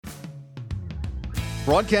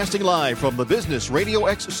Broadcasting live from the Business Radio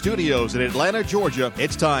X studios in Atlanta, Georgia,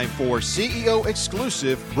 it's time for CEO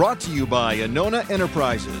Exclusive, brought to you by Anona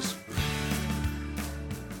Enterprises.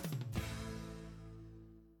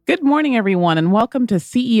 Good morning, everyone, and welcome to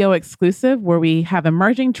CEO Exclusive, where we have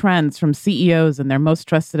emerging trends from CEOs and their most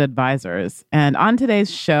trusted advisors. And on today's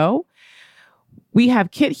show, we have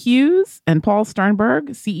Kit Hughes and Paul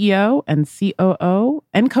Sternberg, CEO and COO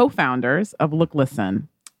and co-founders of Look Listen.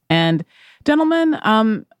 And gentlemen,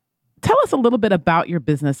 tell us a little bit about your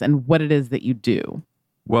business and what it is that you do.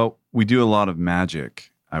 Well, we do a lot of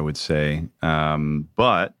magic, I would say.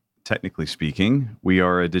 But technically speaking, we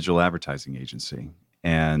are a digital advertising agency.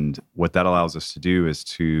 And what that allows us to do is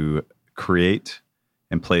to create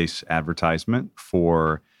and place advertisement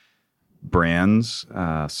for brands,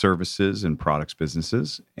 services, and products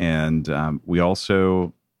businesses. And we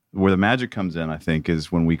also, where the magic comes in, I think,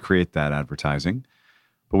 is when we create that advertising.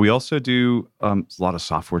 But we also do a lot of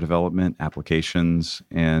software development, applications,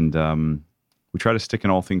 and we try to stick in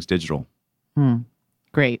all things digital.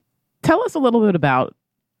 Great. Tell us a little bit about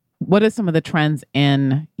what are some of the trends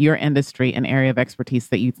in your industry and area of expertise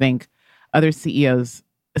that you think other CEOs,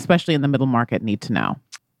 especially in the middle market, need to know?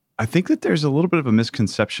 I think that there's a little bit of a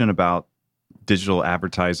misconception about digital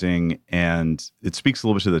advertising, and it speaks a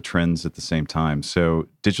little bit to the trends at the same time. So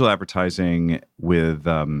digital advertising with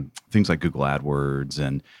things like Google AdWords,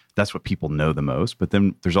 and that's what people know the most. But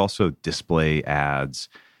then there's also display ads.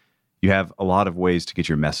 You have a lot of ways to get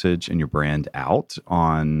your message and your brand out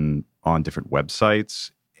on different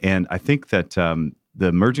websites. And I think that the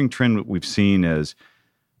emerging trend that we've seen is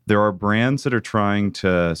there are brands that are trying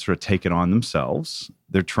to sort of take it on themselves.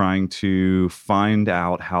 They're trying to find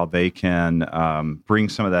out how they can bring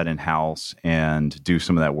some of that in-house and do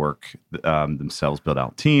some of that work themselves, build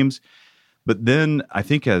out teams. But then I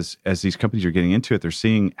think as these companies are getting into it, they're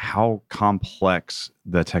seeing how complex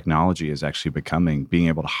the technology is actually becoming, being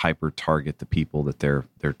able to hyper-target the people that they're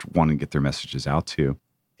wanting to get their messages out to.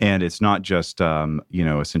 And it's not just,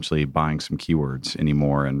 essentially buying some keywords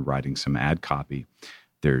anymore and writing some ad copy.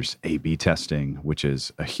 There's A/B testing, which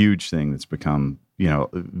is a huge thing that's become,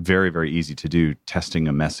 very, very easy to do, testing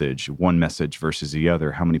a message, one message versus the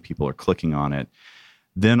other, how many people are clicking on it.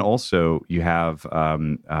 Then also you have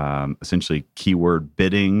essentially keyword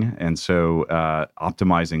bidding. And so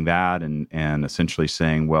optimizing that and essentially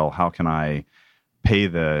saying, well, how can I pay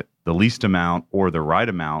the least amount or the right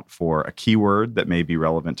amount for a keyword that may be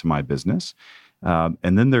relevant to my business? And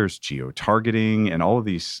then there's geo-targeting and all of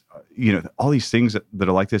these, all these things that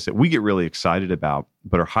are like this that we get really excited about,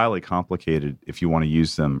 but are highly complicated if you want to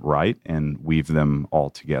use them right and weave them all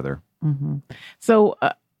together. Mm-hmm. So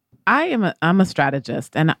I'm a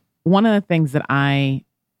strategist, and one of the things that I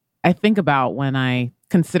think about when I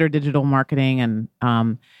consider digital marketing and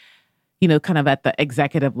kind of at the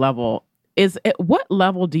executive level is at what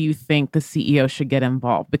level do you think the CEO should get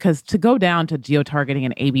involved? Because to go down to geo-targeting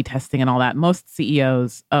and A/B testing and all that, most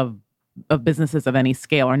CEOs of businesses of any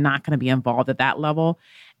scale are not going to be involved at that level.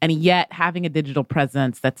 And yet having a digital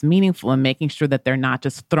presence that's meaningful and making sure that they're not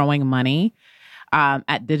just throwing money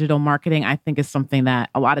at digital marketing, I think is something that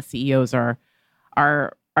a lot of CEOs are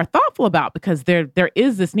thoughtful about, because there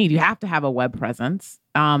is this need. You have to have a web presence.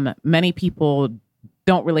 Many people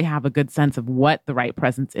don't really have a good sense of what the right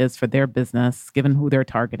presence is for their business, given who they're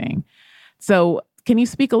targeting. So can you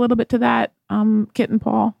speak a little bit to that, Kit and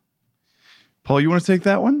Paul? Paul, you want to take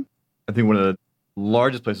that one? I think one of the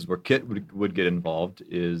largest places where Kit would get involved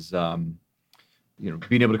is, being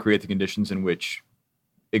able to create the conditions in which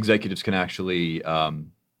executives can actually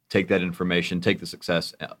take that information, take the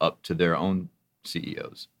success up to their own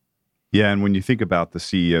CEOs. Yeah, and when you think about the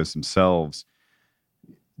CEOs themselves,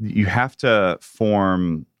 you have to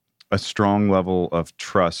form a strong level of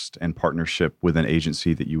trust and partnership with an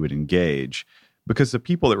agency that you would engage, because the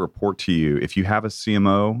people that report to you, if you have a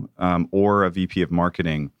CMO or a VP of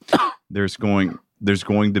marketing, there's going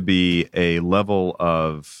to be a level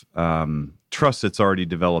of trust that's already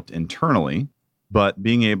developed internally, but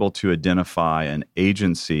being able to identify an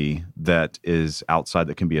agency that is outside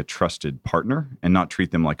that can be a trusted partner and not treat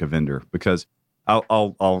them like a vendor. Because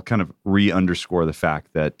I'll kind of re-underscore the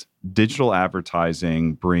fact that digital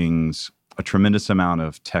advertising brings a tremendous amount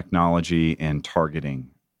of technology and targeting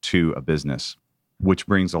to a business, which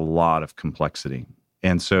brings a lot of complexity.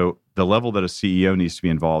 And so the level that a CEO needs to be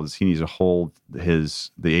involved is he needs to hold the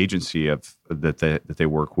agency that they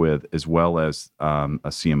work with, as well as a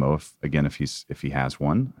CMO, if he has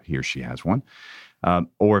one, he or she has one,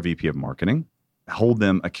 or a VP of marketing. Hold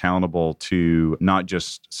them accountable to not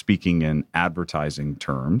just speaking in advertising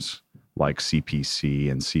terms, like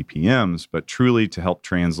CPC and CPMs, but truly to help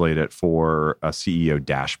translate it for a CEO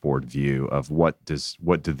dashboard view of what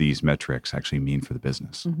do these metrics actually mean for the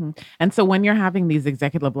business. Mm-hmm. And so when you're having these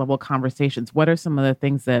executive level conversations, what are some of the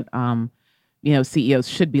things that CEOs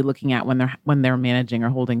should be looking at when they're managing or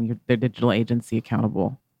holding their digital agency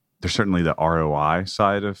accountable? There's certainly the ROI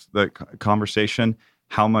side of the conversation.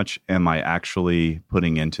 How much am I actually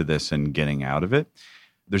putting into this and getting out of it?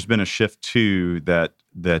 There's been a shift too that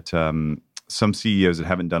some CEOs that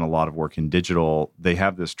haven't done a lot of work in digital, they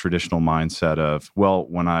have this traditional mindset of, well,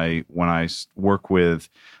 when I work with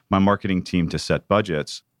my marketing team to set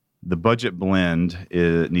budgets, the budget blend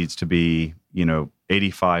needs to be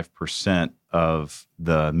 85% of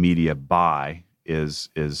the media buy is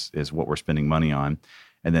what we're spending money on.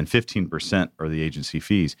 And then 15% are the agency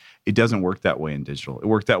fees. It doesn't work that way in digital. It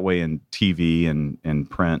worked that way in TV and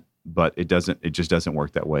print, but it just doesn't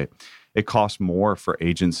work that way. It costs more for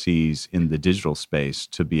agencies in the digital space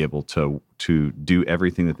to be able to do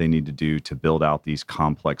everything that they need to do to build out these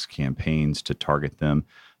complex campaigns, to target them,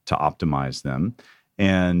 to optimize them.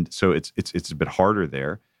 And so it's a bit harder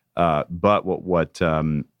there. But what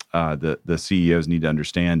the CEOs need to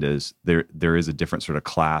understand is there is a different sort of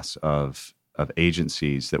class of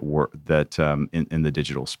agencies that work in the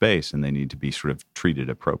digital space, and they need to be sort of treated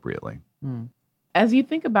appropriately. As you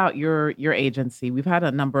think about your agency, we've had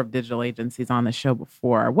a number of digital agencies on the show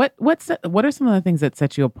before. What are some of the things that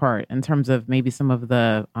set you apart in terms of maybe some of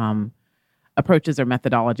the approaches or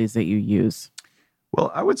methodologies that you use?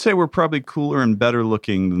 Well, I would say we're probably cooler and better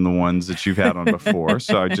looking than the ones that you've had on before.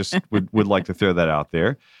 So I just would like to throw that out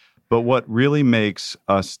there. But what really makes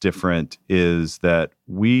us different is that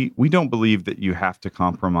we don't believe that you have to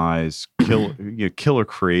compromise killer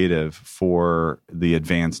creative for the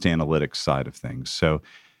advanced analytics side of things. So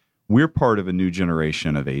we're part of a new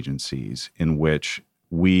generation of agencies in which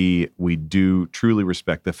we do truly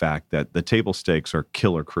respect the fact that the table stakes are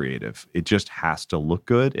killer creative. It just has to look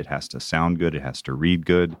good. It has to sound good. It has to read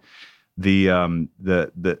good. The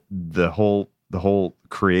whole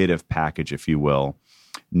creative package, if you will,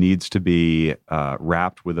 needs to be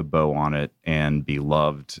wrapped with a bow on it and be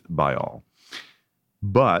loved by all.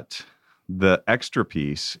 But the extra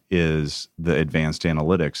piece is the advanced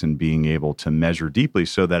analytics and being able to measure deeply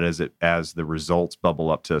so that as the results bubble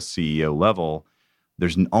up to a CEO level,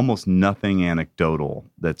 there's almost nothing anecdotal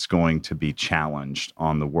that's going to be challenged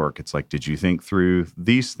on the work. It's like, did you think through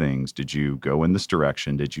these things? Did you go in this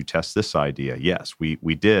direction? Did you test this idea? Yes, we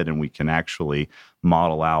did, and we can actually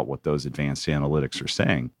model out what those advanced analytics are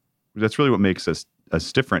saying. That's really what makes us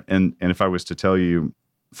different. And if I was to tell you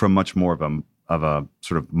from much more of a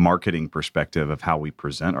sort of marketing perspective of how we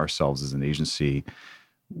present ourselves as an agency,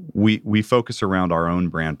 we focus around our own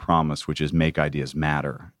brand promise, which is make ideas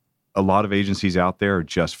matter. A lot of agencies out there are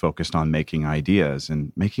just focused on making ideas,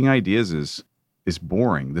 and making ideas is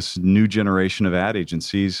boring. This new generation of ad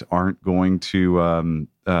agencies aren't going to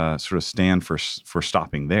sort of stand for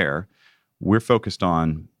stopping there. We're focused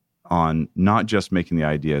on not just making the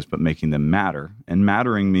ideas, but making them matter. And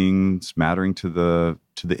mattering means mattering to the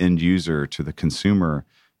end user, to the consumer,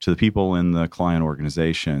 to the people in the client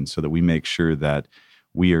organization, so that we make sure that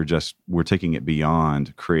we're taking it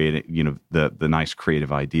beyond creating, the nice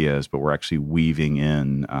creative ideas, but we're actually weaving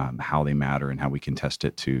in how they matter and how we can test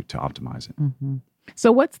it to optimize it. Mm-hmm.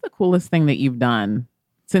 So what's the coolest thing that you've done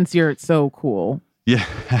since you're so cool? Yeah.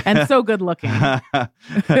 And so good looking.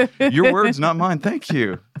 Your words, not mine. Thank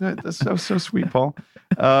you. That's so sweet, Paul.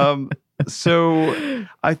 So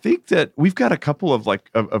I think that we've got a couple of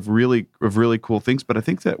really cool things, but I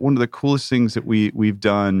think that one of the coolest things that we've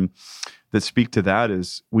done that speak to that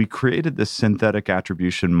is we created this synthetic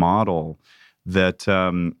attribution model that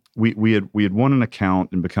we had won an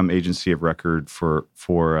account and become agency of record for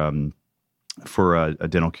a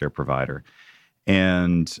dental care provider,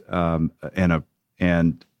 and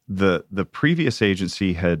the previous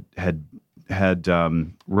agency had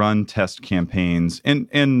run test campaigns,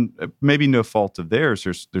 and maybe no fault of theirs.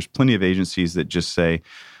 There's plenty of agencies that just say,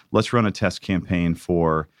 let's run a test campaign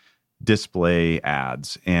for display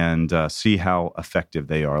ads and see how effective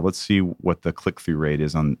they are. Let's see what the click-through rate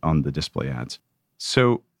is on the display ads.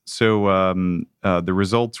 So the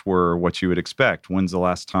results were what you would expect. When's the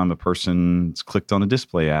last time a person's clicked on a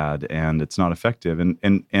display ad and it's not effective?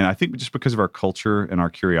 And I think just because of our culture and our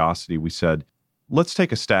curiosity, we said, let's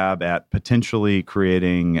take a stab at potentially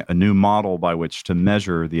creating a new model by which to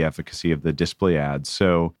measure the efficacy of the display ads.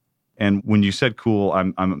 And when you said cool,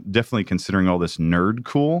 I'm definitely considering all this nerd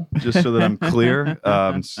cool, just so that I'm clear.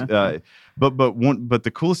 But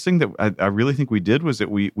the coolest thing that I really think we did was that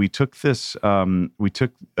we took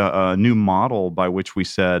a new model by which we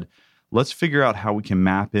said, let's figure out how we can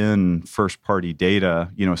map in first-party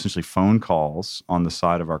data, essentially phone calls on the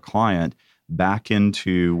side of our client back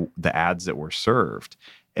into the ads that were served.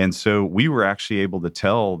 And so we were actually able to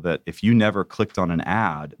tell that if you never clicked on an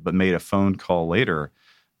ad but made a phone call later,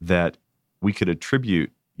 that we could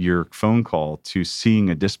attribute your phone call to seeing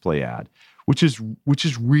a display ad, which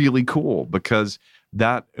is really cool because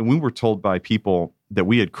and we were told by people that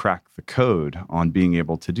we had cracked the code on being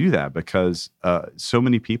able to do that because so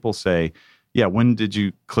many people say, yeah, when did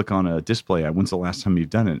you click on a display ad? When's the last time you've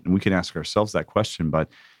done it? And we can ask ourselves that question. But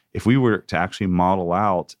if we were to actually model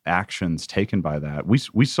out actions taken by that,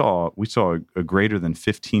 we saw a greater than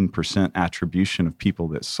 15% attribution of people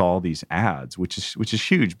that saw these ads, which is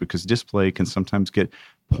huge because display can sometimes get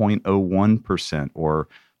 0.01% or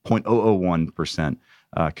 0.001%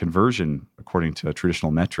 conversion according to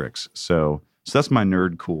traditional metrics. So that's my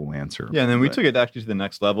nerd cool answer. Yeah, and then we took it actually to the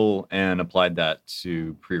next level and applied that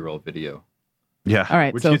to pre-roll video. Yeah. All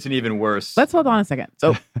right. Which so gets an even worse. let's hold on a second.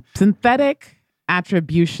 So synthetic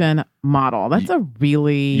attribution model. That's a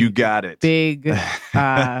really you got it. big,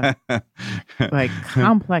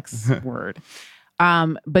 complex word.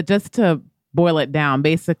 But just to boil it down,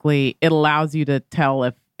 basically, it allows you to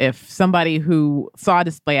tell if somebody who saw a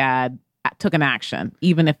display ad took an action,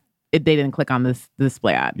 even if they didn't click on this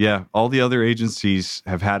display ad. Yeah, all the other agencies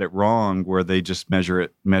have had it wrong where they just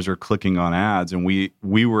measure clicking on ads, and we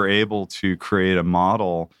were able to create a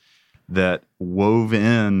model that wove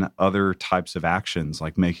in other types of actions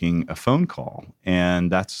like making a phone call.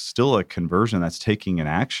 And that's still a conversion, that's taking an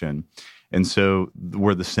action. And so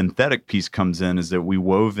where the synthetic piece comes in is that we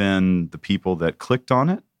wove in the people that clicked on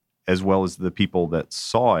it as well as the people that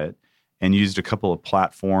saw it and used a couple of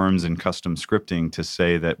platforms and custom scripting to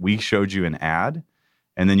say that we showed you an ad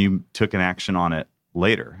and then you took an action on it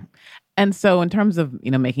later. And so in terms of,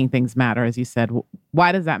 making things matter, as you said,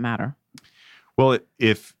 why does that matter? Well,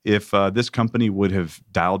 if this company would have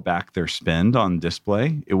dialed back their spend on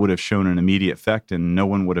display, it would have shown an immediate effect, and no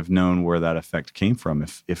one would have known where that effect came from.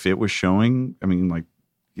 If it was showing,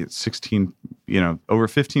 16, over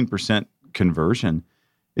 15% conversion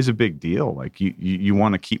is a big deal. Like you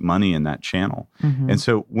want to keep money in that channel, and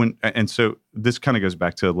so this kind of goes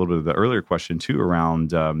back to a little bit of the earlier question too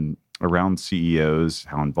around CEOs,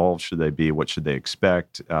 how involved should they be, what should they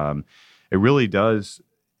expect? It really does.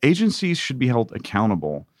 Agencies should be held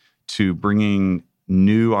accountable to bringing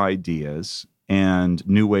new ideas and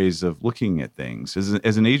new ways of looking at things.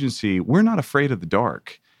 As an agency, we're not afraid of the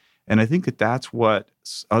dark. And I think that's what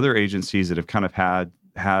other agencies that have kind of had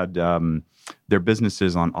their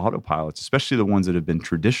businesses on autopilots, especially the ones that have been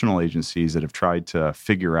traditional agencies that have tried to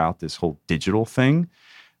figure out this whole digital thing.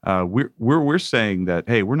 We're saying that,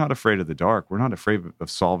 hey, we're not afraid of the dark. We're not afraid of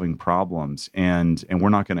solving problems, and we're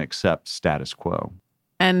not going to accept status quo.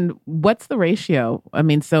 And what's the ratio?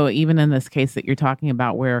 So even in this case that you're talking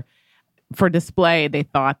about where for display, they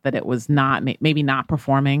thought that it was maybe not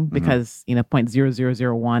performing because,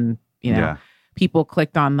 0.0001, people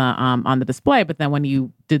clicked on the display. But then when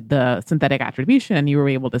you did the synthetic attribution, you were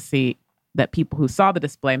able to see that people who saw the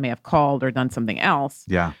display may have called or done something else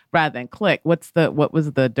rather than click. What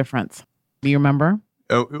was the difference? Do you remember?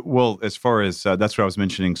 Oh, well, as far as that's what I was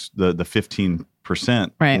mentioning, the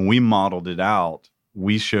 15%. Right. When we modeled it out,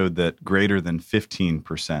 we showed that greater than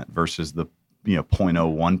 15% versus the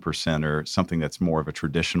 0.01% or something that's more of a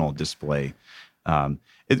traditional display,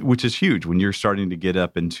 which is huge when you're starting to get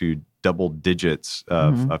up into double digits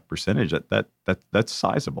of percentage. That's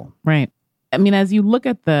sizable, right? As you look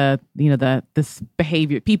at this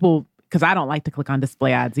behavior, people, because I don't like to click on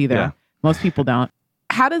display ads either. Yeah. Most people don't.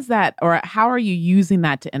 How does that, or how are you using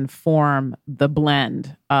that to inform the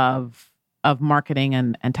blend of marketing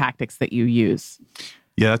and tactics that you use?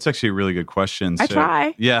 Yeah, that's actually a really good question. I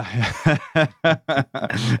try. Yeah.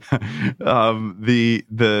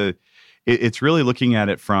 It's really looking at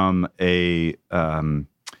it from a,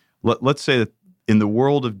 let's say that in the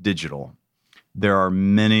world of digital, there are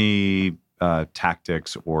many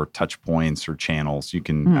tactics or touch points or channels. You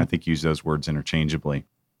can, I think, use those words interchangeably.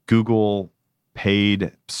 Google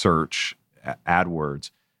paid search, AdWords,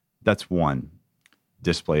 that's one.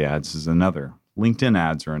 Display ads is another. LinkedIn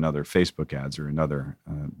ads are another. Facebook ads are another.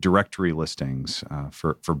 Directory listings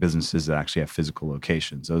for businesses that actually have physical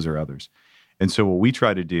locations, those are others. And so what we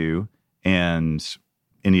try to do, and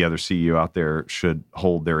any other CEO out there should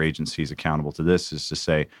hold their agencies accountable to this, is to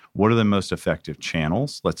say, what are the most effective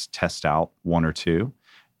channels? Let's test out one or two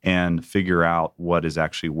and figure out what is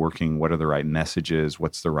actually working, what are the right messages,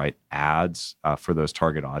 what's the right ads for those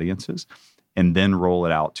target audiences, and then roll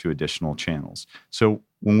it out to additional channels. So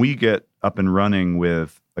when we get up and running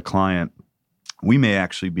with a client, we may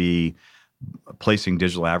actually be placing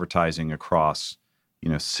digital advertising across,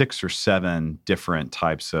 6 or 7 different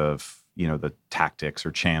types of, the tactics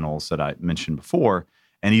or channels that I mentioned before.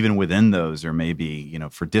 And even within those, there may be,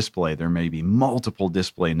 for display, there may be multiple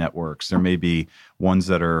display networks. There may be ones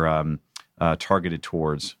that are targeted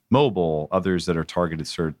towards mobile, others that are targeted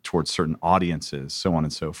towards certain audiences, so on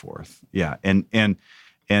and so forth. Yeah, and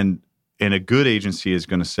a good agency is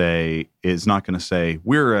not going to say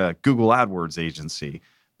we're a Google AdWords agency,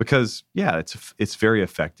 because it's very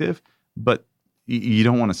effective, but you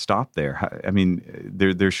don't want to stop there. I mean,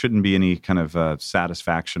 there shouldn't be any kind of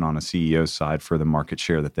satisfaction on a CEO's side for the market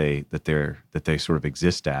share that they sort of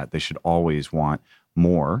exist at. They should always want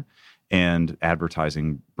more, and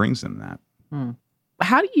advertising brings them that.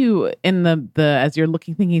 How do you, in the as you're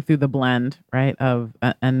thinking through the blend, right, of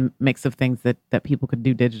and mix of things that people could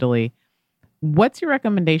do digitally, what's your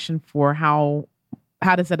recommendation for how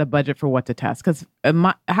to set a budget for what to test? Because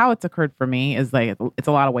how it's occurred for me is like it's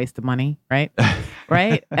a lot of waste of money, right?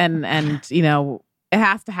 Right, and it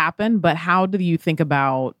has to happen. But how do you think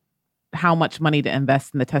about how much money to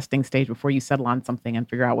invest in the testing stage before you settle on something and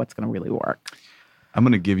figure out what's going to really work? I'm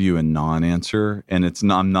going to give you a non-answer, and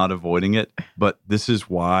I'm not avoiding it, but this is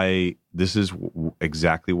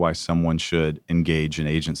exactly why someone should engage an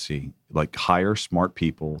agency, like hire smart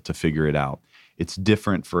people to figure it out. It's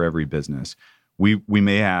different for every business. We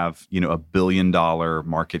may have, $1 billion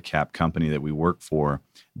market cap company that we work for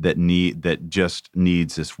that just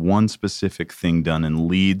needs this one specific thing done and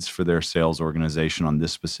leads for their sales organization on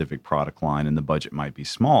this specific product line, and the budget might be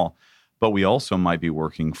small. But we also might be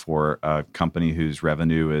working for a company whose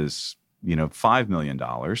revenue is, $5 million,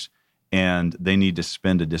 and they need to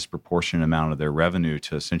spend a disproportionate amount of their revenue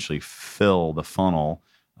to essentially fill the funnel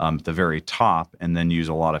at the very top, and then use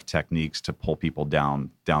a lot of techniques to pull people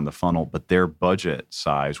down the funnel. But their budget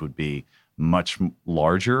size would be much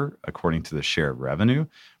larger according to the share of revenue.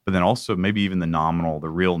 But then also maybe even the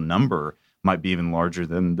real number might be even larger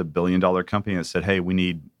than the $1 billion company that said, hey, we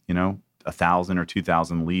need, 1,000 or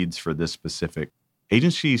 2,000 leads for this specific.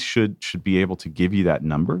 Agencies should be able to give you that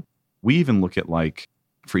number. We even look at, like,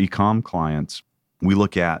 for e-com clients, we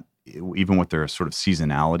look at even what their sort of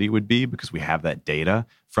seasonality would be, because we have that data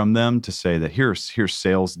from them to say that here's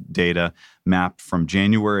sales data mapped from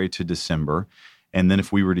January to December. And then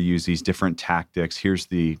if we were to use these different tactics, here's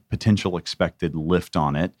the potential expected lift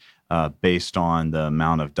on it based on the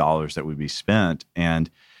amount of dollars that would be spent.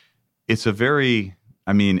 And it's a very,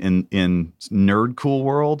 in nerd cool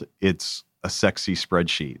world, it's a sexy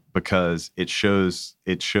spreadsheet, because it shows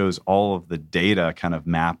all of the data kind of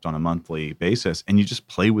mapped on a monthly basis, and you just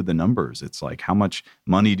play with the numbers. It's like, how much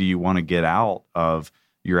money do you want to get out of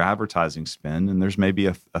your advertising spend? And there's maybe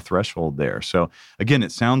a threshold there. So again,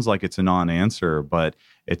 it sounds like it's a non-answer, but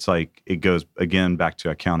it's like, it goes again back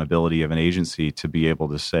to accountability of an agency to be able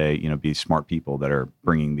to say, be smart people that are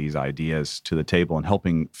bringing these ideas to the table and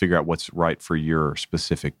helping figure out what's right for your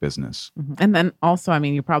specific business. Mm-hmm. And then also,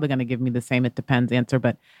 you're probably going to give me the same "it depends" answer,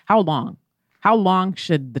 but how long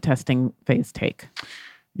should the testing phase take?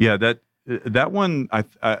 Yeah, that one,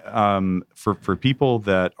 for people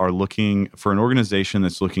that are looking for an organization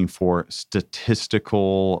that's looking for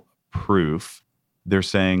statistical proof, they're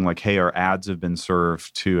saying, like, hey, our ads have been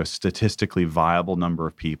served to a statistically viable number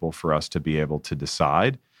of people for us to be able to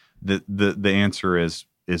decide. The answer is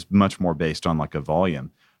much more based on, like, a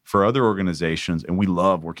volume. For other organizations, and we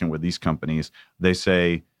love working with these companies, they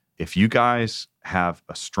say, if you guys have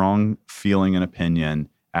a strong feeling and opinion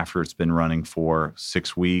after it's been running for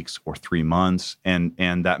 6 weeks or 3 months, and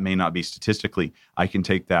that may not be statistically, I can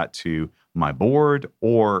take that to my board,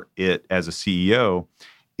 or it, as a CEO,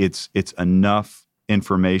 it's enough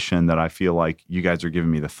information that I feel like you guys are giving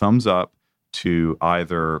me the thumbs up to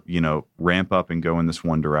either, ramp up and go in this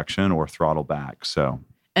one direction or throttle back. So,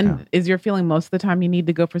 and is your feeling most of the time you need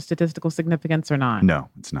to go for statistical significance or not? No,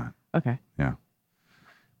 it's not. Okay. Yeah.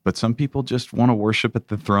 But some people just want to worship at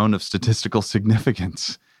the throne of statistical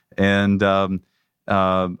significance. And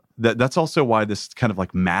that's also why this kind of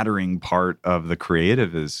like mattering part of the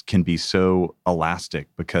creative can be so elastic,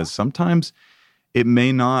 because sometimes it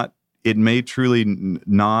may truly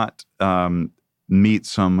not meet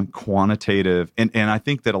some quantitative. And I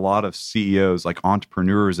think that a lot of CEOs, like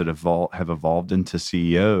entrepreneurs that have evolved into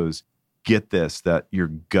CEOs, get this, that your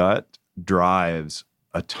gut drives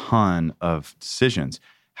a ton of decisions.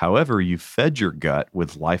 However, you fed your gut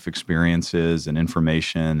with life experiences and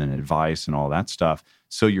information and advice and all that stuff.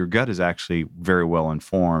 So your gut is actually very well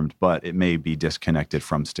informed, but it may be disconnected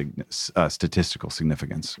from statistical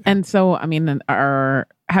significance. And so,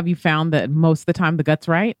 have you found that most of the time the gut's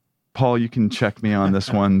right? Paul, you can check me on this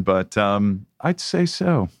one, but I'd say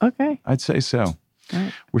so. Okay. I'd say so.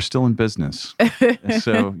 Right. We're still in business.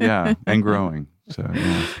 So, yeah, and growing. So,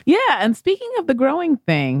 yeah. Yeah. And speaking of the growing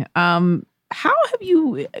thing, how have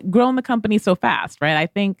you grown the company so fast, right? I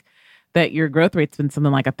think that your growth rate's been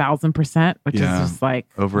something like 1,000%, which is just like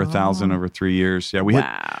over 1,000 over 3 years. Yeah, we were.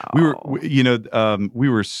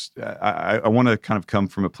 I want to kind of come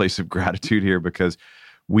from a place of gratitude here because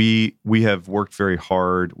we have worked very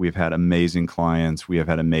hard. We've had amazing clients. We have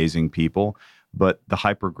had amazing people, but the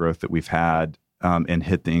hyper growth that we've had and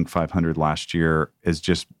hit the Inc. 500 last year has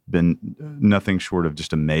just been nothing short of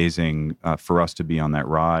just amazing for us to be on that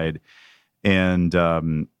ride. And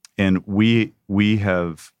we've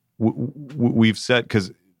said,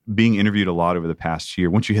 because being interviewed a lot over the past year,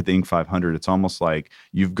 once you hit the Inc. 500, it's almost like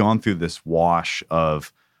you've gone through this wash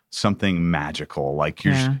of something magical. Like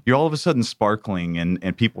you're all of a sudden sparkling,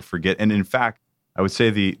 and people forget. And in fact, I would say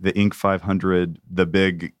the Inc. 500, the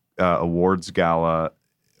big awards gala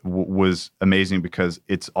was amazing because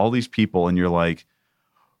it's all these people, and you're like,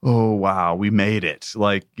 oh, wow, we made it.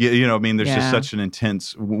 Like, I mean, there's just such an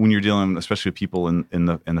intense, when you're dealing, especially with people in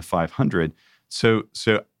the 500. So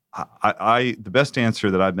I the best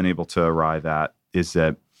answer that I've been able to arrive at is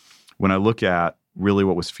that when I look at really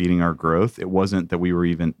what was feeding our growth, it wasn't that we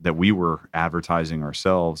were advertising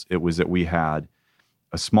ourselves. It was that we had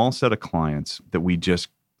a small set of clients that we just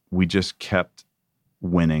kept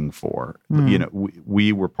winning for.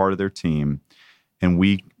 We were part of their team, and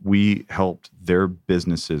we helped their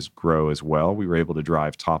businesses grow as well. We were able to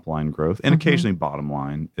drive top line growth and occasionally bottom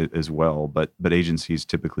line as well, but agencies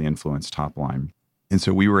typically influence top line. And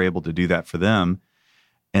so we were able to do that for them,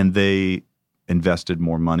 and they invested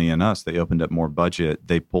more money in us. They opened up more budget.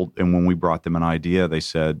 And when we brought them an idea, they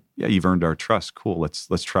said, "Yeah, you've earned our trust. Cool.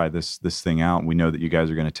 Let's try this thing out. We know that you guys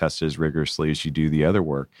are going to test it as rigorously as you do the other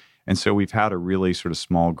work." And so we've had a really sort of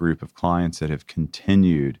small group of clients that have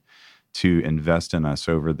continued to invest in us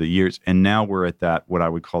over the years. And now we're at that, what I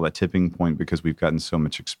would call that tipping point, because we've gotten so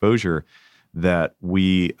much exposure that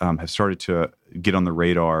we have started to get on the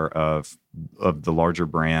radar of the larger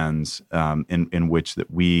brands in which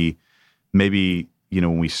that we maybe,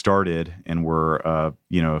 when we started and we're a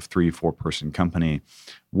 3-4 person company,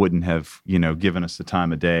 wouldn't have, given us the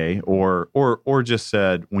time of day or just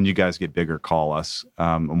said, when you guys get bigger, call us,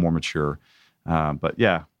 more mature. But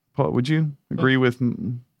yeah, Paul, would you agree with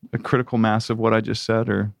a critical mass of what I just said,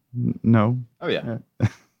 or no? Oh, yeah.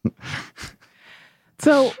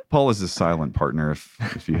 So Paul is a silent partner.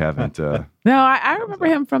 If you haven't, no, I remember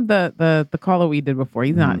him from the caller we did before.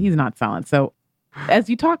 He's not silent. So as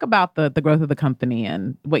you talk about the growth of the company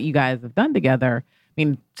and what you guys have done together, I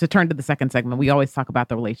mean, to turn to the second segment, we always talk about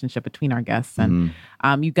the relationship between our guests, and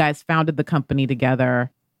you guys founded the company together.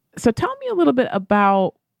 So tell me a little bit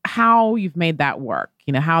about how you've made that work.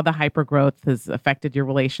 How the hyper growth has affected your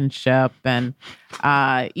relationship, and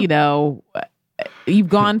you've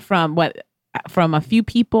gone from a few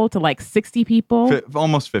people to like 60 people,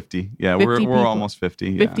 almost 50. Yeah, 50 we're almost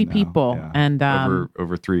 50. 50 people, and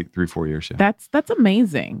over 3-4 years. Yeah, that's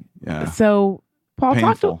amazing. Yeah. So Paul,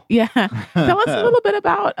 painful. Tell us a little bit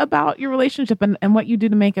about your relationship and what you do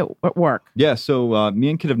to make it work. Yeah. So me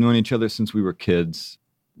and Kit have known each other since we were kids.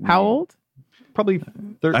 How old? Probably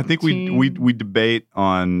 13. I think we debate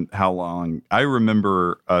on how long. I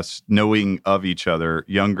remember us knowing of each other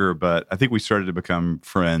younger, but I think we started to become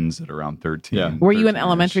friends at around 13. Yeah. Were you in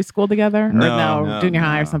elementary school together? Or No, junior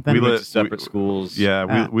high or something? We went to separate schools.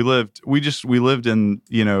 Yeah, we lived in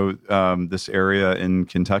this area in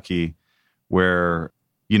Kentucky where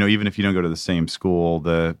even if you don't go to the same school,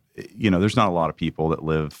 there's not a lot of people that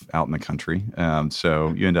live out in the country,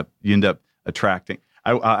 so you end up attracting.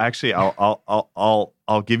 I'll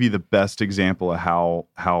give you the best example of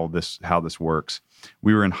how this works.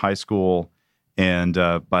 We were in high school and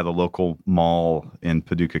by the local mall in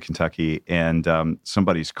Paducah, Kentucky, and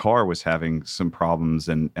somebody's car was having some problems,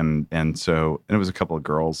 and it was a couple of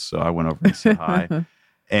girls, so I went over and said hi,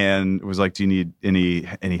 and was like, "Do you need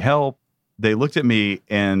any help?" They looked at me,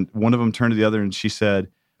 and one of them turned to the other, and she said,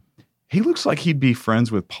 "He looks like he'd be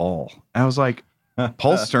friends with Paul." And I was like,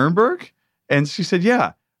 "Paul Sternberg?" And she said,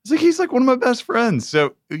 "Yeah." It's like, he's like one of my best friends.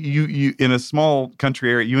 So you in a small country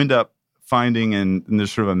area, you end up finding and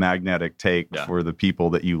there's sort of a magnetic take for the people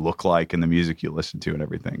that you look like and the music you listen to and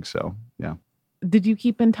everything. So, yeah. Did you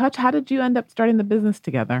keep in touch? How did you end up starting the business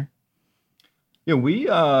together? Yeah,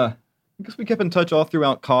 I guess we kept in touch all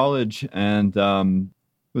throughout college. And it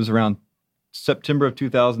was around September of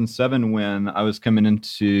 2007 when I was going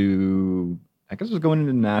into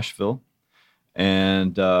Nashville.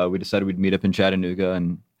 And we decided we'd meet up in Chattanooga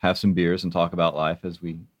and have some beers and talk about life as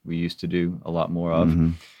we used to do a lot more of.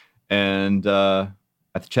 Mhm. And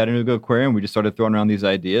at the Chattanooga Aquarium, we just started throwing around these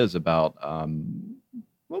ideas about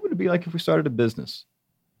what would it be like if we started a business?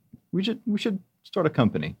 We should start a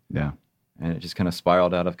company. Yeah. And it just kind of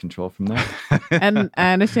spiraled out of control from there. And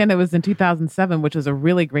I understand it was in 2007, which was a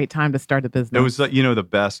really great time to start a business. It was, the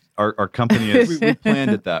best. Our company is. we planned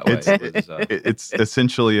it that way. It's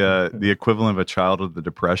essentially the equivalent of a child of the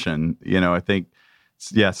Depression. I think,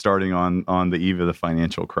 starting on the eve of the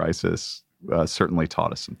financial crisis certainly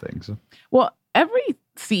taught us some things. Well, every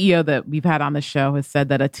CEO that we've had on the show has said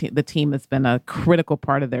that the team has been a critical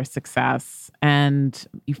part of their success. And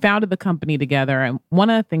you founded the company together. And one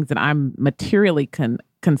of the things that I'm materially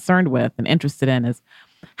concerned with and interested in is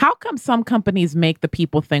how come some companies make the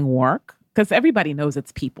people thing work? Because everybody knows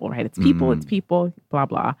it's people, right? It's people, blah,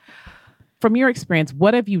 blah. From your experience,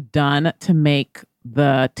 what have you done to make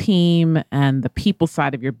the team and the people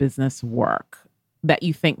side of your business work that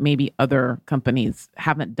you think maybe other companies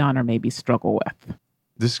haven't done or maybe struggle with?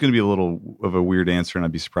 This is going to be a little of a weird answer, and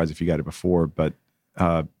I'd be surprised if you got it before, but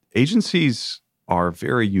agencies are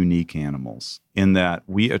very unique animals in that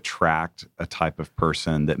we attract a type of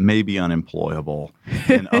person that may be unemployable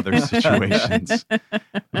in other situations.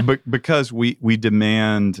 But because we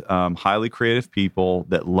demand highly creative people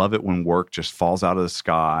that love it when work just falls out of the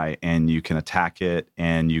sky and you can attack it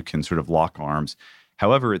and you can sort of lock arms.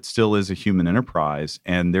 However, it still is a human enterprise,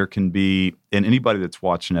 and there can be, and anybody that's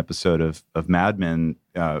watched an episode of Mad Men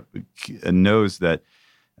knows that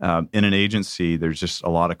in an agency, there's just a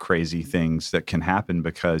lot of crazy things that can happen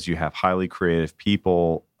because you have highly creative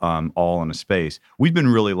people all in a space. We've been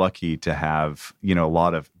really lucky to have, a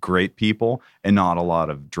lot of great people and not a lot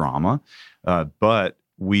of drama, but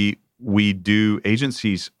we do,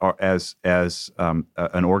 agencies are as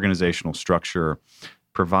an organizational structure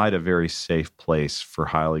provide a very safe place for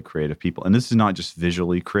highly creative people. And this is not just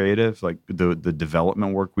visually creative, like the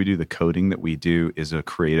development work we do, the coding that we do is a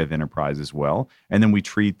creative enterprise as well. And then we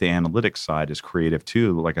treat the analytics side as creative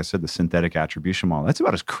too. Like I said, the synthetic attribution model, that's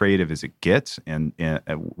about as creative as it gets in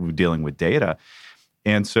dealing with data.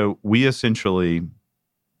 And so we essentially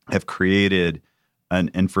have created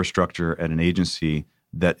an infrastructure at an agency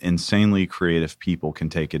that insanely creative people can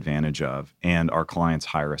take advantage of, and our clients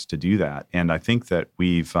hire us to do that. And I think that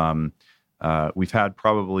we've had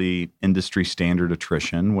probably industry standard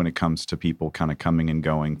attrition when it comes to people kind of coming and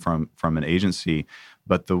going from an agency,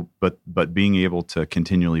 but being able to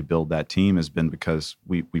continually build that team has been because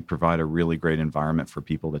we provide a really great environment for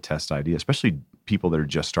people to test ideas, especially people that are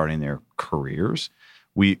just starting their careers.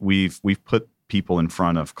 We've put people in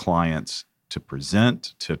front of clients to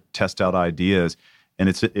present, to test out ideas. And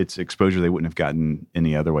it's exposure they wouldn't have gotten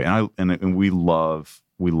any other way. And we love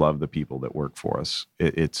the people that work for us.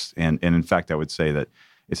 And in fact, I would say that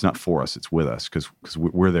it's not for us, it's with us because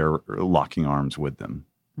we're there locking arms with them.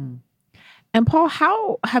 And Paul,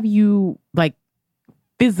 how have you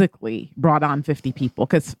physically brought on 50 people?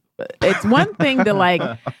 Because it's one thing to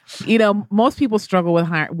most people struggle with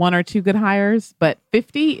one or two good hires, but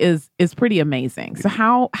 50 is pretty amazing. So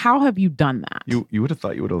how have you done that? You would have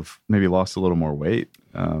thought you would have maybe lost a little more weight.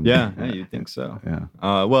 Yeah, you'd think so.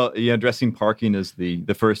 Yeah. Addressing parking is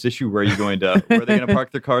the first issue. Where are they going to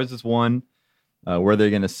park their cars is one. Where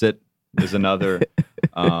they're going to sit is another.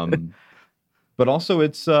 But also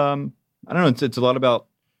it's I don't know. It's a lot about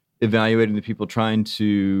evaluating the people, trying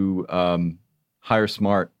to hire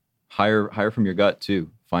smart. Hire from your gut too.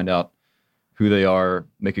 Find out who they are.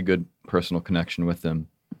 Make a good personal connection with them.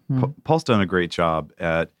 Paul's done a great job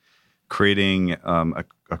at creating a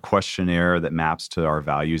questionnaire that maps to our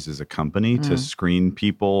values as a company to screen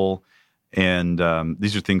people. And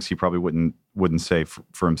these are things he probably wouldn't say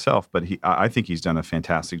for himself, but I think he's done a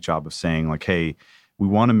fantastic job of saying like, hey, we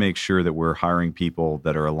want to make sure that we're hiring people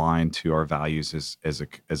that are aligned to our values as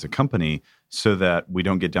a company, so that we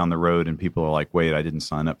don't get down the road and people are like, wait, I didn't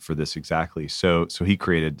sign up for this exactly. So he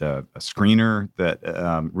created a screener, that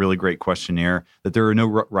really great questionnaire that there are no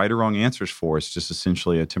right or wrong answers for. It's just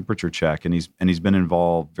essentially a temperature check, and he's been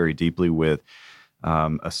involved very deeply with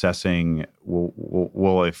assessing.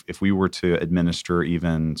 Well, if we were to administer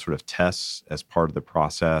even sort of tests as part of the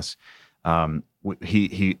process.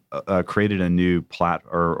 He created a new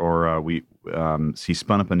he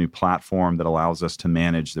spun up a new platform that allows us to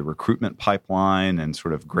manage the recruitment pipeline and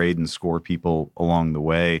sort of grade and score people along the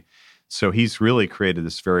way. So he's really created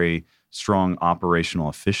this very strong operational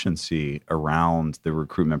efficiency around the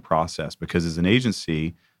recruitment process, because as an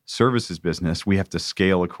agency, services business, we have to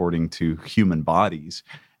scale according to human bodies.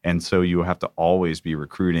 And so you have to always be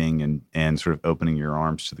recruiting and sort of opening your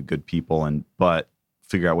arms to the good people, but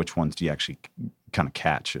figure out which ones do you actually kind of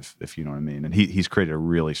catch, if you know what I mean. And he's created a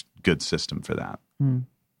really good system for that. Mm.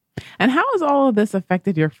 And how has all of this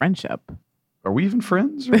affected your friendship? Are we even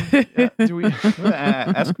friends? Or, do we?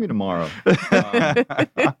 Ask me tomorrow.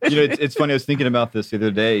 It's funny. I was thinking about this the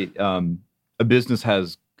other day. A business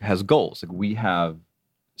has goals. Like we have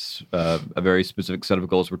a very specific set of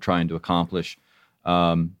goals we're trying to accomplish,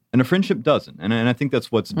 and a friendship doesn't. And I think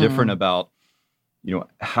that's what's different about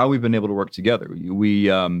how we've been able to work together.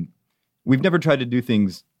 We've never tried to do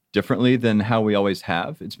things differently than how we always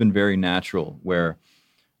have. It's been very natural. Where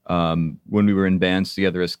when we were in bands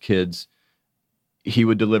together as kids, he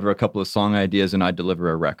would deliver a couple of song ideas and I'd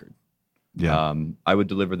deliver a record. Yeah. I would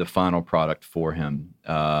deliver the final product for him.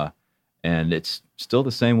 And it's still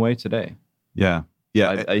the same way today. Yeah.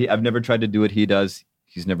 Yeah. I've never tried to do what he does.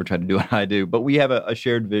 He's never tried to do what I do. But we have a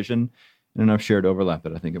shared vision and enough shared overlap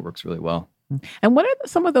that I think it works really well. And what are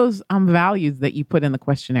some of those values that you put in the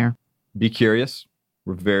questionnaire? Be curious.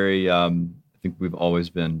 We're very, I think we've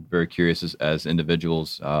always been very curious as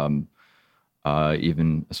individuals, even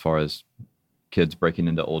as far as kids breaking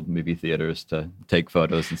into old movie theaters to take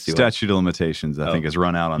photos and see statute of limitations, I think, has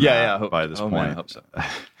run out on that by this point. Man, I hope so.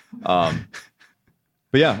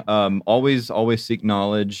 Always seek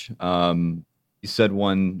knowledge. You said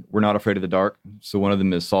one, we're not afraid of the dark. So one of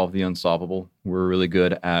them is solve the unsolvable. We're really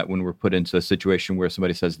good at when we're put into a situation where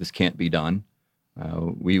somebody says this can't be done.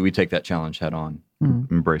 We take that challenge head on.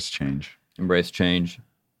 Embrace change.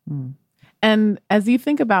 And as you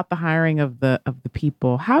think about the hiring of the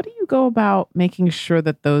people, how do you go about making sure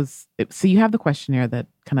that so you have the questionnaire that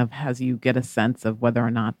kind of has you get a sense of whether or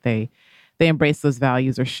not they embrace those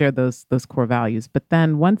values or share those core values. But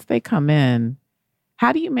then once they come in,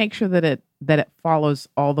 how do you make sure that it follows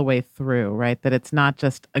all the way through, right? That it's not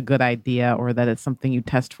just a good idea or that it's something you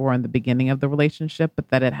test for in the beginning of the relationship, but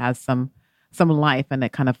that it has some life and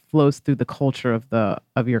it kind of flows through the culture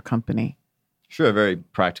of your company? Sure. A very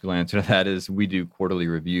practical answer to that is we do quarterly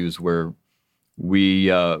reviews where we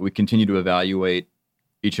continue to evaluate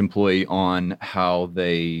each employee on how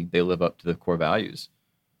they live up to the core values.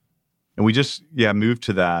 And we just moved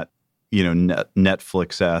to that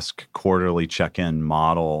Netflix-esque quarterly check-in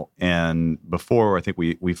model. And before, I think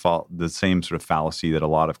we fought the same sort of fallacy that a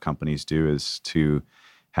lot of companies do, is to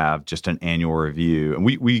have just an annual review. And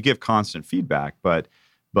we give constant feedback, but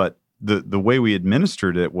the way we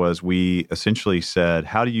administered it was we essentially said,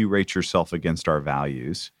 how do you rate yourself against our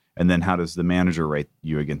values? And then how does the manager rate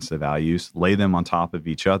you against the values? Lay them on top of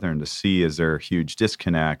each other and to see, is there a huge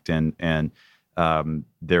disconnect? And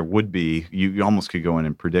there would be, you almost could go in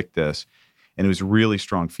and predict this. And it was really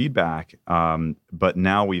strong feedback. But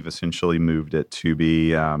now we've essentially moved it to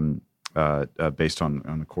be based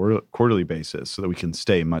on a quarterly basis so that we can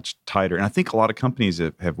stay much tighter. And I think a lot of companies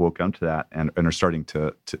have woken up to that and are starting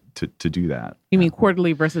to do that. You mean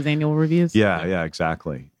quarterly versus annual reviews? Yeah,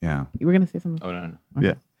 exactly. Yeah. You were going to say something? Oh, no. Okay.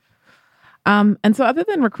 Yeah. And so other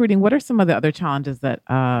than recruiting, what are some of the other challenges that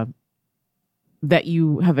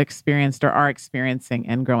you have experienced or are experiencing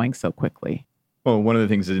and growing so quickly? Well, one of the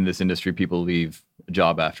things is in this industry, people leave a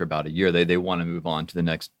job after about a year. They want to move on to the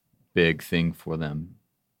next big thing for them.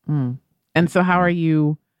 And so how are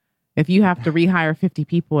you, if you have to rehire 50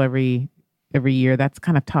 people every year, that's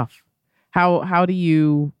kind of tough. How do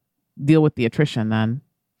you deal with the attrition then?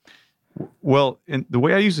 Well, the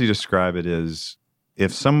way I usually describe it is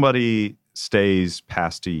if somebody stays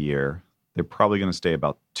past a year, they're probably going to stay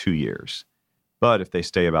about 2 years. But if they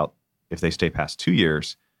stay past 2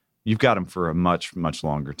 years, you've got them for a much, much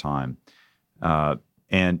longer time.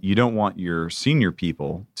 And you don't want your senior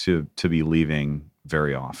people to be leaving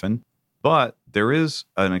very often. But there is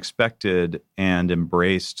an expected and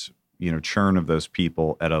embraced, churn of those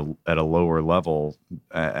people at a lower level.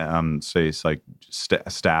 Say it's like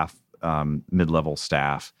staff, mid-level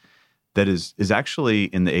staff, that is actually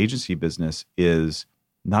in the agency business is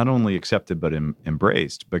not only accepted but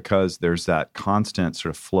embraced, because there's that constant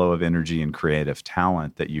sort of flow of energy and creative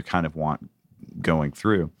talent that you kind of want going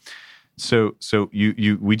through. So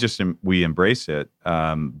we embrace it,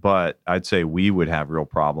 but I'd say we would have real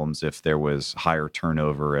problems if there was higher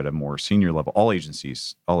turnover at a more senior level. All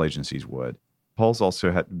agencies would. Paul's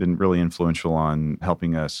also been really influential on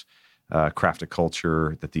helping us craft a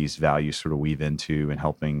culture that these values sort of weave into, and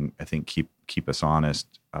helping, I think, keep us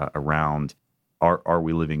honest around are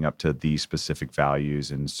we living up to these specific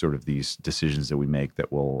values and sort of these decisions that we make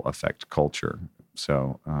that will affect culture.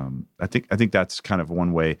 So I think that's kind of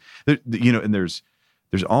one way, and there's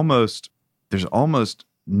almost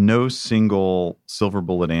no single silver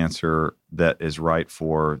bullet answer that is right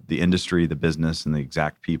for the industry, the business, and the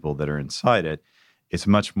exact people that are inside it. It's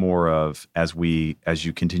much more of as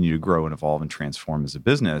you continue to grow and evolve and transform as a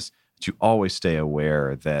business, that you always stay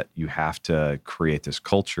aware that you have to create this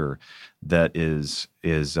culture that is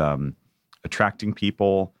attracting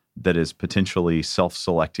people, that is potentially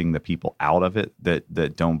self-selecting the people out of it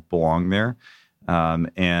that don't belong there.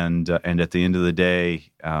 And at the end of the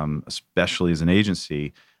day, especially as an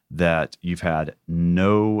agency, that you've had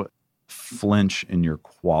no flinch in your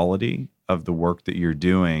quality of the work that you're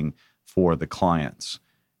doing for the clients.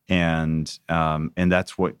 And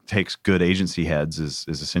that's what takes good agency heads is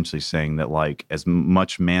essentially saying that, like, as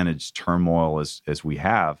much managed turmoil as we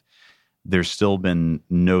have, there's still been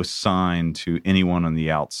no sign to anyone on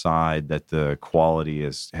the outside that the quality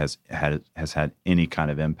has had any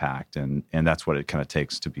kind of impact, and that's what it kind of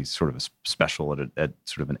takes to be sort of special at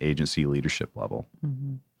sort of an agency leadership level.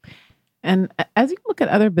 Mm-hmm. And as you look at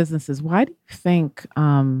other businesses, why do you think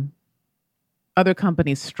other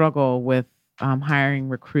companies struggle with hiring,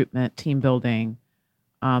 recruitment, team building,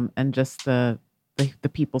 and just the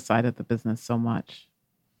people side of the business so much?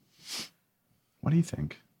 What do you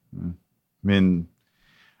think? I mean,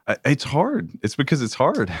 it's hard. It's because it's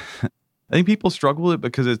hard. I think people struggle with it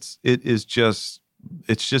because it's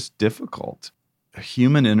just difficult. A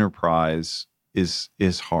human enterprise is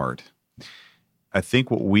hard. I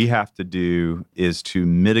think what we have to do is to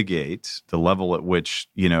mitigate the level at which,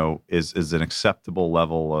 is an acceptable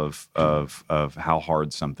level of how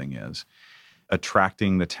hard something is.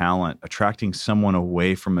 Attracting the talent, attracting someone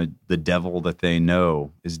away from the devil that they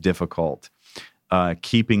know is difficult.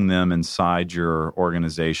 Keeping them inside your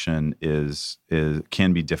organization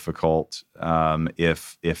can be difficult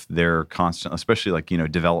if they're constant, especially like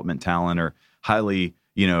development talent or highly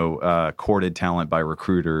courted talent by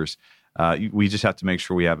recruiters. We just have to make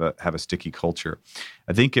sure we have a sticky culture.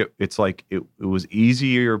 I think it's like it was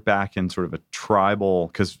easier back in sort of a tribal,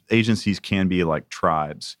 because agencies can be like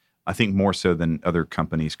tribes. I think more so than other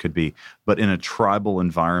companies could be, but in a tribal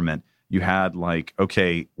environment. You had like,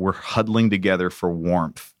 okay, we're huddling together for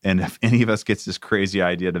warmth. And if any of us gets this crazy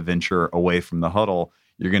idea to venture away from the huddle,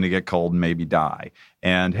 you're going to get cold and maybe die.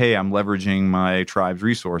 And hey, I'm leveraging my tribe's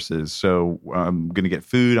resources. So I'm going to get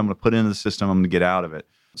food. I'm going to put it into the system. I'm going to get out of it.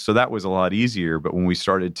 So that was a lot easier. But when we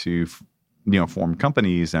started to, form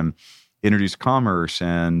companies and introduce commerce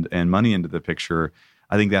and money into the picture,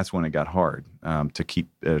 I think that's when it got hard to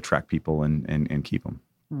attract people and keep them.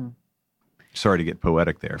 Hmm. Sorry to get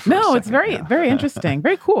poetic there. No, it's very, very interesting.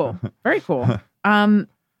 Very cool. Very cool.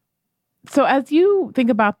 So as you think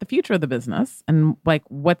about the future of the business and like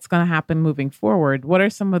what's going to happen moving forward, what are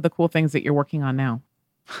some of the cool things that you're working on now?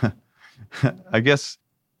 I guess,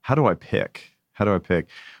 how do I pick?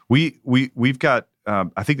 We've got,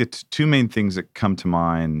 I think the two main things that come to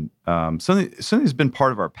mind, something that's been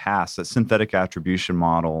part of our past, that synthetic attribution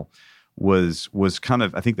model was kind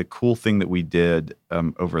of, I think, the cool thing that we did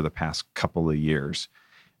over the past couple of years.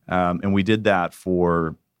 And we did that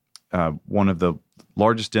for one of the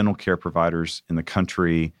largest dental care providers in the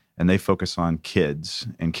country, and they focus on kids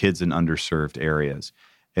in underserved areas.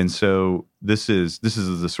 And so this is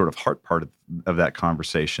the sort of heart part of that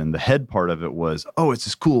conversation. The head part of it was, it's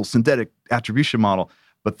this cool synthetic attribution model.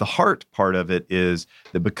 But the heart part of it is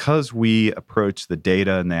that because we approach the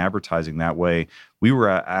data and the advertising that way, we were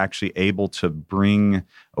actually able to bring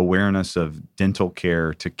awareness of dental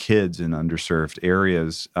care to kids in underserved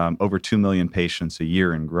areas, over 2 million patients a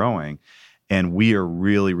year and growing. And we are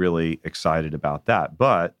really, really excited about that.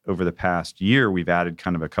 But over the past year, we've added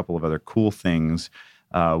kind of a couple of other cool things,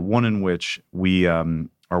 one in which we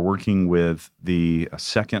are working with the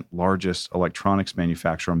second largest electronics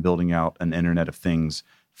manufacturer on building out an Internet of Things,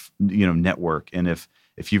 network. And if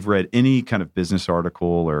you've read any kind of business article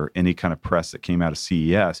or any kind of press that came out of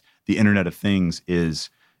CES, the Internet of Things is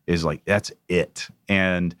like, that's it.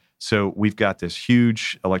 And so we've got this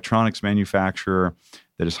huge electronics manufacturer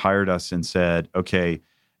that has hired us and said, okay,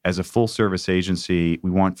 as a full service agency,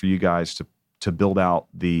 we want for you guys to build out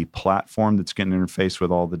the platform that's going to interface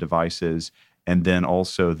with all the devices, and then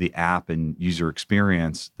also the app and user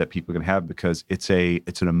experience that people can have, because it's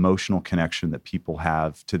an emotional connection that people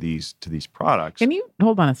have to these products. Can you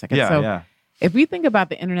hold on a second? Yeah. If we think about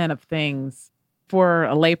the Internet of Things for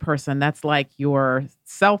a layperson, that's like your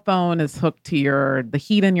cell phone is hooked to the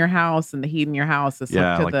heat in your house, and the heat in your house is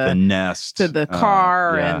hooked to like the Nest, to the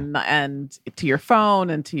car, and to your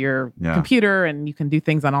phone and to your computer, and you can do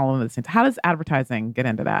things on all of them at the same time. How does advertising get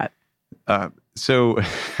into that? So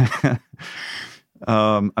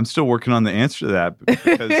I'm still working on the answer to that,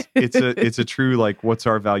 because it's a true, like, what's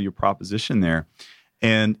our value proposition there?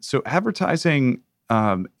 And so advertising,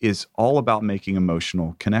 is all about making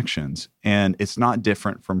emotional connections. And it's not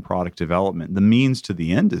different from product development. The means to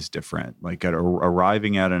the end is different. Like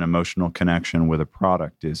arriving at an emotional connection with a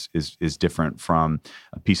product is different from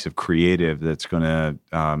a piece of creative that's going to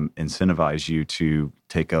incentivize you to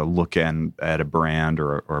take a look at a brand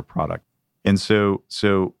or a product. And so,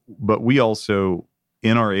 but we also,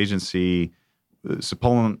 in our agency, so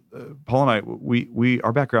Paul and I,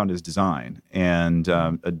 our background is design, and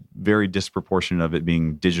a very disproportionate of it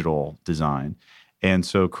being digital design. And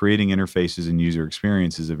so creating interfaces and user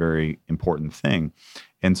experience is a very important thing.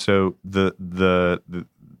 And so the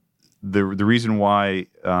reason why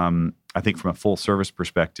I think from a full service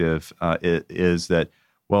perspective is that,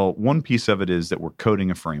 well, one piece of it is that we're coding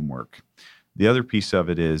a framework. The other piece of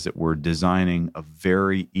it is that we're designing a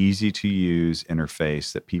very easy-to-use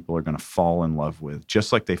interface that people are going to fall in love with,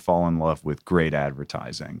 just like they fall in love with great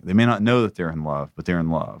advertising. They may not know that they're in love, but they're in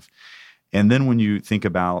love. And then when you think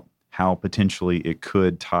about how potentially it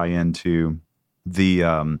could tie into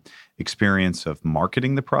the experience of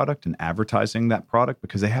marketing the product and advertising that product,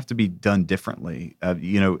 because they have to be done differently.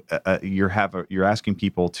 You're asking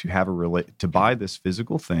people to have to buy this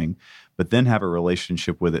physical thing, but then have a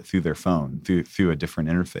relationship with it through their phone, through a different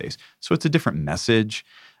interface. So it's a different message.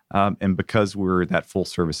 And because we're that full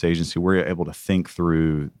service agency, we're able to think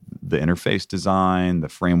through the interface design, the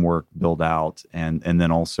framework build out, and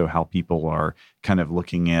then also how people are kind of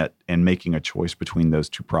looking at and making a choice between those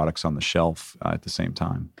two products on the shelf at the same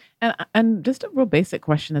time. And just a real basic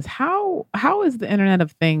question is how is the Internet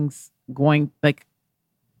of Things going, like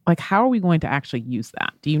how are we going to actually use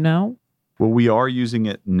that? Do you know? Well, we are using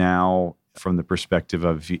it now from the perspective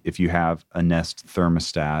of if you have a Nest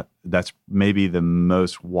thermostat, that's maybe the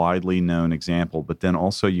most widely known example. But then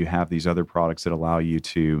also you have these other products that allow you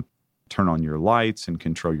to turn on your lights and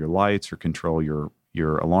control your lights or control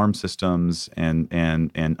your alarm systems and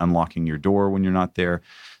unlocking your door when you're not there.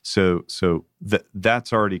 So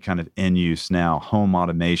that's already kind of in use now, home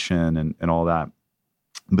automation and all that.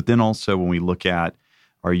 But then also when we look at,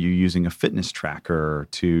 are you using a fitness tracker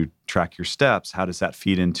to track your steps? How does that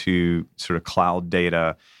feed into sort of cloud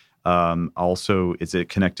data? Also, is it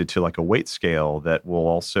connected to like a weight scale that will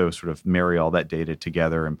also sort of marry all that data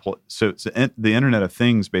together? And so the Internet of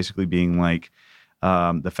Things basically being like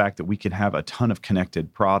the fact that we can have a ton of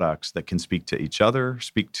connected products that can speak to each other,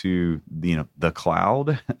 speak to the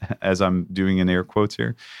cloud, as I'm doing in air quotes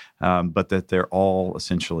here, but that they're all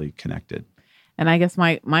essentially connected. And I guess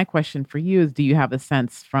my question for you is, do you have a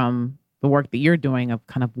sense from the work that you're doing of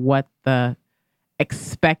kind of what the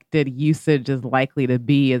expected usage is likely to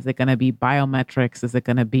be? Is it going to be biometrics? Is it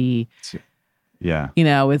going to be,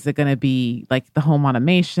 is it going to be like the home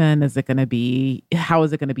automation? Is it going to be, how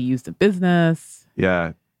is it going to be used in business?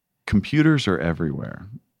 Yeah. Computers are everywhere.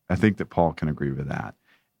 I think that Paul can agree with that.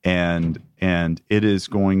 And it is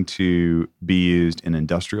going to be used in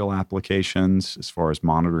industrial applications as far as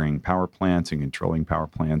monitoring power plants and controlling power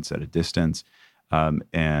plants at a distance,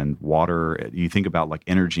 and water. You think about like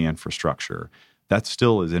energy infrastructure. That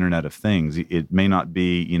still is Internet of Things. It may not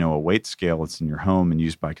be a weight scale that's in your home and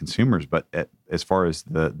used by consumers, but as far as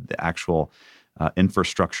the actual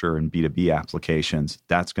infrastructure and B2B applications,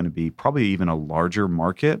 that's going to be probably even a larger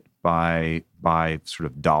market by sort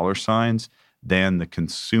of dollar signs than the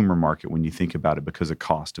consumer market when you think about it, because of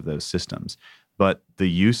cost of those systems. But the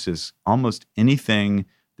use is almost anything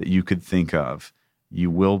that you could think of.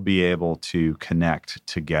 You will be able to connect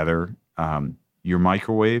together your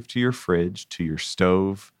microwave to your fridge, to your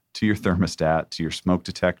stove, to your thermostat, to your smoke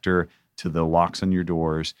detector, to the locks on your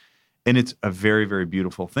doors. And it's a very, very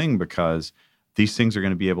beautiful thing, because these things are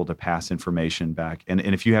going to be able to pass information back. And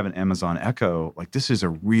if you have an Amazon Echo, like this is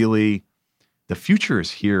the future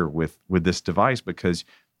is here with this device, because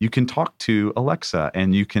you can talk to Alexa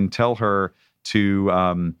and you can tell her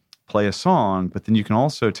to play a song, but then you can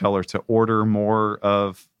also tell her to order more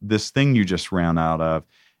of this thing you just ran out of.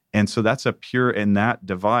 And so that's and that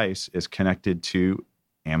device is connected to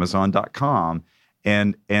Amazon.com.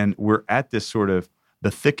 And we're at this sort of,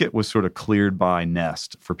 the thicket was sort of cleared by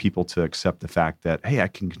Nest for people to accept the fact that, hey, I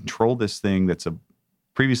can control this thing that's a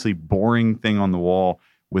previously boring thing on the wall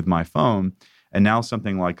with my phone. And now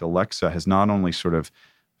something like Alexa has not only sort of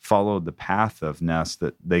followed the path of Nest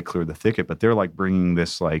that they cleared the thicket, but they're like bringing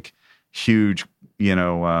this like huge,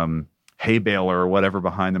 hay baler or whatever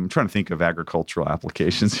behind them. I'm trying to think of agricultural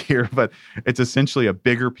applications here, but it's essentially a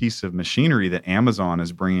bigger piece of machinery that Amazon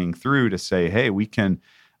is bringing through to say, hey, we can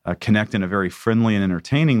connect in a very friendly and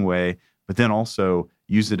entertaining way, but then also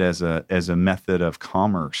use it as a method of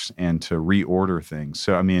commerce and to reorder things.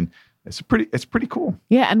 So, I mean, it's pretty cool.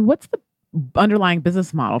 Yeah. And what's underlying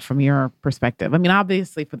business model from your perspective? I mean,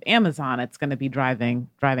 obviously with Amazon, it's going to be driving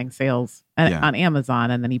sales on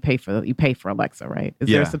Amazon, and then you pay for Alexa, right? Is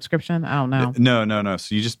there a subscription? I don't know. No.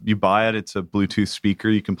 So you buy it. It's a Bluetooth speaker.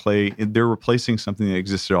 You can play. They're replacing something that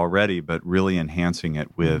existed already, but really enhancing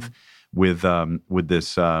it with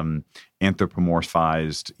this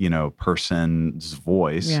anthropomorphized, person's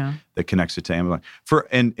voice that connects it to Amazon.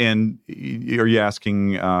 And are you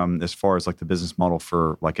asking as far as like the business model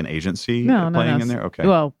for like an agency playing in there? Okay.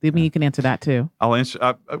 Well, I mean, you can answer that too. I'll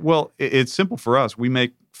answer. Well, it's simple for us. We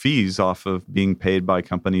make fees off of being paid by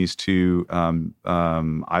companies to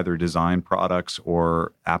either design products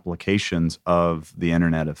or applications of the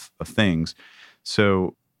Internet of Things.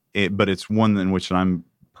 So, but it's one in which I'm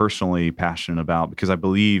personally passionate about because I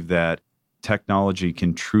believe that technology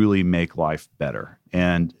can truly make life better.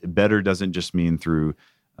 And better doesn't just mean through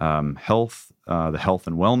health, the health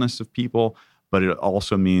and wellness of people, but it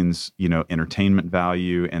also means, entertainment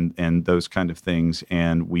value and those kind of things.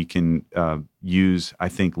 And we can use, I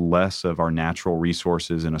think, less of our natural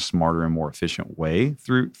resources in a smarter and more efficient way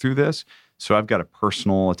through this. So I've got a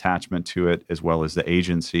personal attachment to it as well as the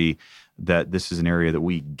agency that this is an area that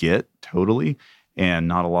we get totally. And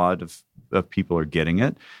not a lot of people are getting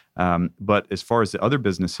it. But as far as the other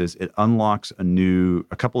businesses, it unlocks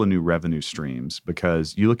a couple of new revenue streams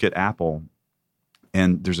because you look at Apple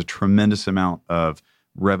and there's a tremendous amount of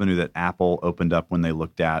revenue that Apple opened up when they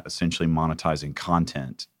looked at essentially monetizing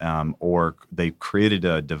content, or they created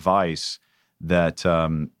a device that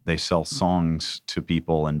they sell songs to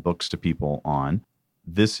people and books to people on.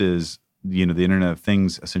 This is the Internet of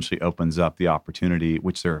Things essentially opens up the opportunity,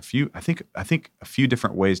 which there are I think a few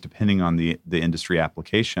different ways depending on the industry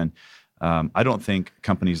application. I don't think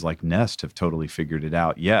companies like Nest have totally figured it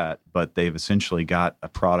out yet, but they've essentially got a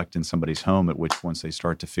product in somebody's home at which once they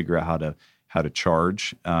start to figure out how to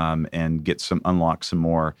charge and unlock some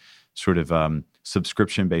more sort of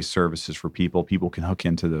subscription-based services for people can hook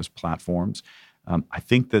into those platforms. I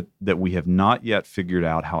think that we have not yet figured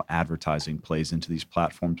out how advertising plays into these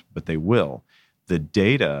platforms, but they will. The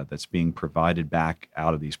data that's being provided back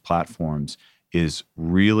out of these platforms is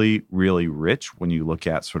really, really rich when you look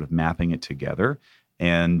at sort of mapping it together,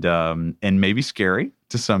 and maybe scary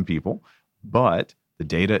to some people, but the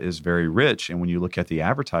data is very rich. And when you look at the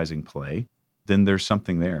advertising play, then there's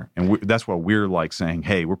something there. And that's why we're like saying,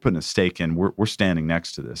 hey, we're putting a stake in. We're standing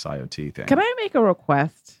next to this IoT thing. Can I make a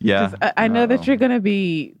request? Yeah. I know that you're going to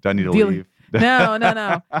be... Do I need to leave?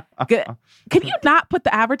 No. Can you not put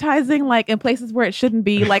the advertising like in places where it shouldn't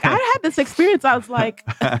be? Like I had this experience. I was like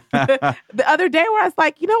the other day where I was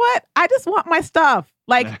like, you know what? I just want my stuff.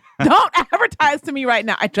 Like, don't advertise to me right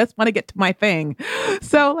now. I just want to get to my thing.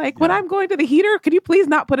 So like when I'm going to the heater, could you please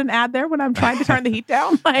not put an ad there when I'm trying to turn the heat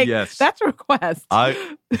down? Like yes. That's a request.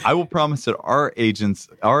 I will promise that our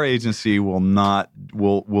agency will not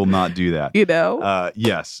do that.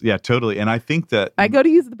 Yes. Yeah, totally. And I think that I go to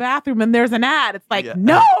use the bathroom and there's an ad. It's like,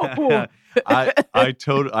 no. I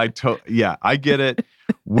get it.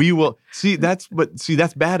 We will see that's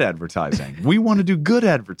bad advertising. We want to do good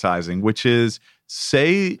advertising, which is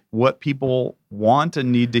say what people want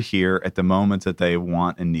and need to hear at the moment that they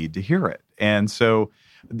want and need to hear it. And so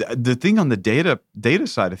the thing on the data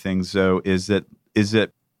side of things though is that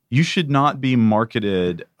you should not be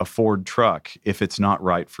marketed a Ford truck if it's not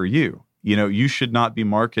right for you. You should not be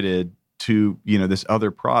marketed to this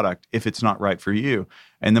other product if it's not right for you.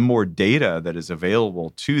 And the more data that is available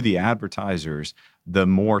to the advertisers, the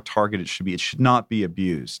more targeted it should be. It should not be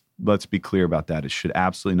abused. Let's be clear about that. It should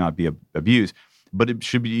absolutely not be abused, but it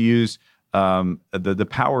should be used. The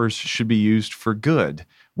powers should be used for good,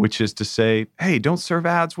 which is to say, hey, don't serve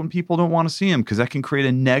ads when people don't want to see them because that can create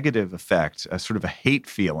a negative effect, a sort of a hate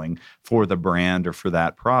feeling for the brand or for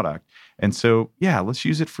that product. And so, let's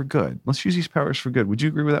use it for good. Let's use these powers for good. Would you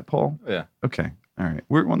agree with that, Paul? Yeah. Okay. All right.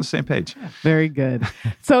 We're on the same page. Very good.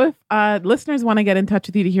 So if listeners want to get in touch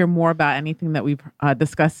with you to hear more about anything that we've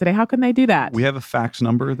discussed today, how can they do that? We have a fax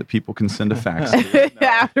number that people can send a fax to.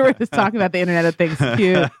 After we're just talking about the Internet of Things.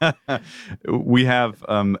 Cute. We have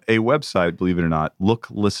a website, believe it or not,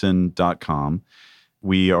 looklisten.com.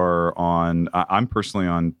 We are I'm personally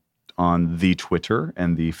on the Twitter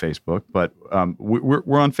and the Facebook, but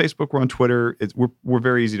we're on Facebook, we're on Twitter. We're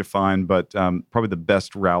very easy to find, but probably the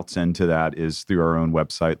best routes into that is through our own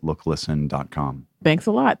website, looklisten.com. Thanks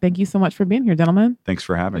a lot. Thank you so much for being here, gentlemen. Thanks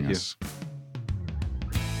for having us.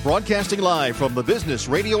 Broadcasting live from the Business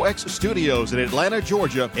Radio X studios in Atlanta,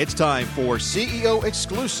 Georgia, it's time for CEO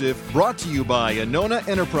Exclusive, brought to you by Anona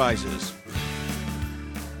Enterprises.